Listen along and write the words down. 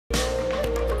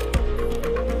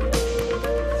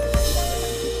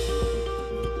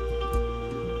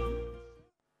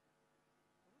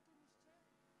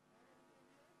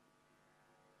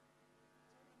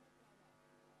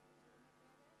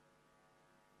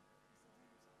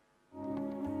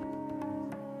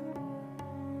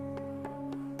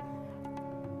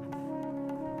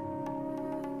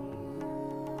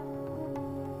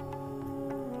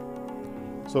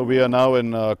So we are now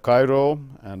in Cairo,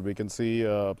 and we can see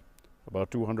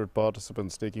about 200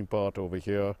 participants taking part over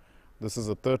here. This is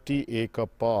a 30-acre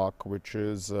park which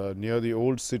is near the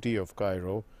old city of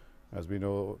Cairo. As we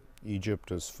know,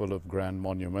 Egypt is full of grand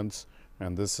monuments,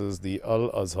 and this is the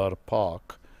Al-Azhar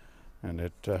Park, and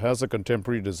it has a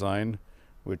contemporary design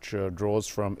which draws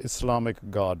from Islamic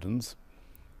gardens.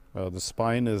 The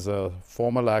spine is a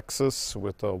formal axis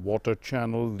with a water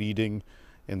channel leading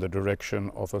in the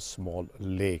direction of a small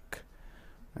lake,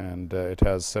 and it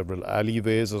has several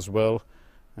alleyways as well,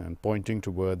 and pointing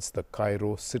towards the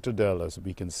Cairo Citadel, as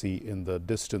we can see in the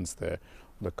distance there,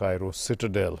 the Cairo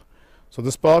Citadel. So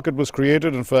this park, it was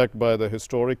created in fact by the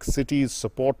Historic Cities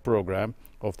Support Program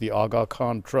of the Aga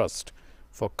Khan Trust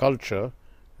for Culture,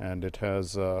 and it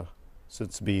has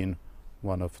since been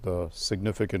one of the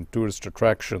significant tourist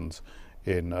attractions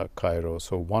in Cairo.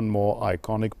 So one more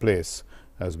iconic place,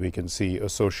 as we can see,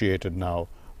 associated now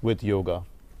with yoga.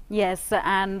 Yes,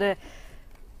 and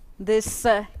this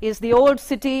is the old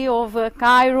city of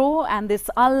Cairo, and this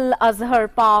Al-Azhar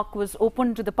Park was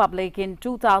opened to the public in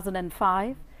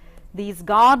 2005. These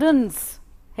gardens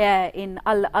here in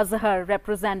Al-Azhar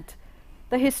represent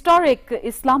the historic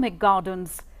Islamic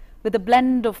gardens with a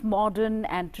blend of modern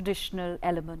and traditional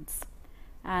elements.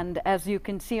 And as you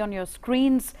can see on your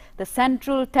screens, the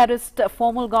central terraced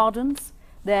formal gardens,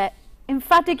 the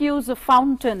emphatic use of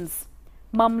fountains,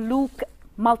 Mamluk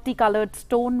multicolored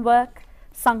stonework,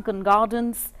 sunken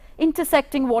gardens,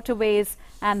 intersecting waterways,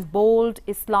 and bold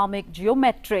Islamic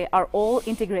geometry are all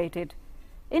integrated,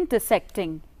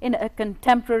 intersecting in a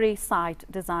contemporary site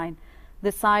design.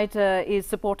 The site is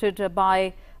supported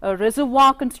by a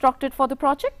reservoir constructed for the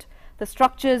project. The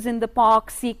structures in the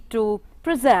park seek to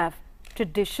preserve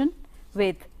tradition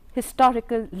with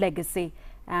historical legacy,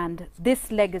 and this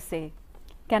legacy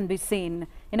can be seen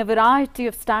in a variety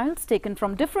of styles taken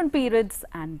from different periods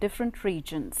and different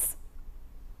regions.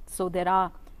 So there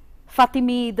are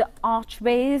Fatimid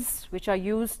archways which are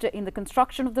used in the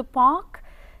construction of the park.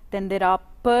 Then there are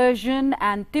Persian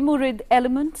and Timurid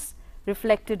elements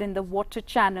reflected in the water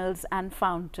channels and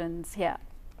fountains here.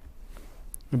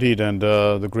 Indeed, and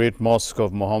the great mosque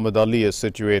of Muhammad Ali is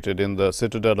situated in the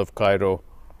citadel of Cairo,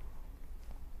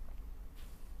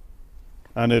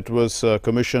 and it was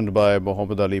commissioned by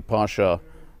Muhammad Ali Pasha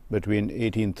between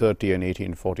 1830 and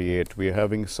 1848. We are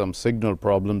having some signal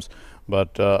problems,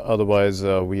 but otherwise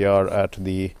we are at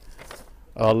the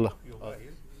Yoga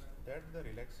is that the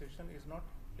relaxation is not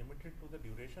limited to the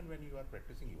duration when you are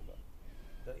practicing yoga.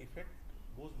 The effect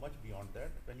goes much beyond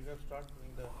that when you have started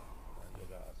doing the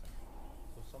yoga asana.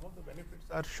 So some of the benefits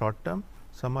are short term,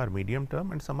 some are medium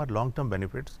term, and some are long term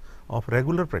benefits of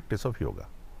regular practice of yoga.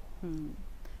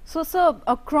 So, sir,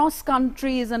 across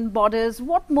countries and borders,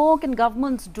 what more can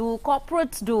governments do,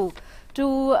 corporates do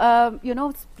to, you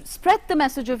know, spread the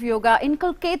message of yoga,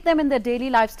 inculcate them in their daily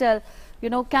lifestyle?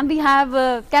 You know, can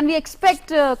we expect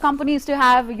companies to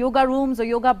have yoga rooms or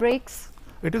yoga breaks?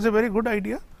 It is a very good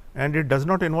idea, and it does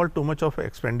not involve too much of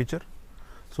expenditure.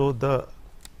 So the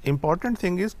important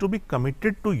thing is to be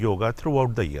committed to yoga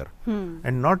throughout the year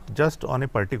and not just on a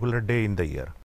particular day in the year.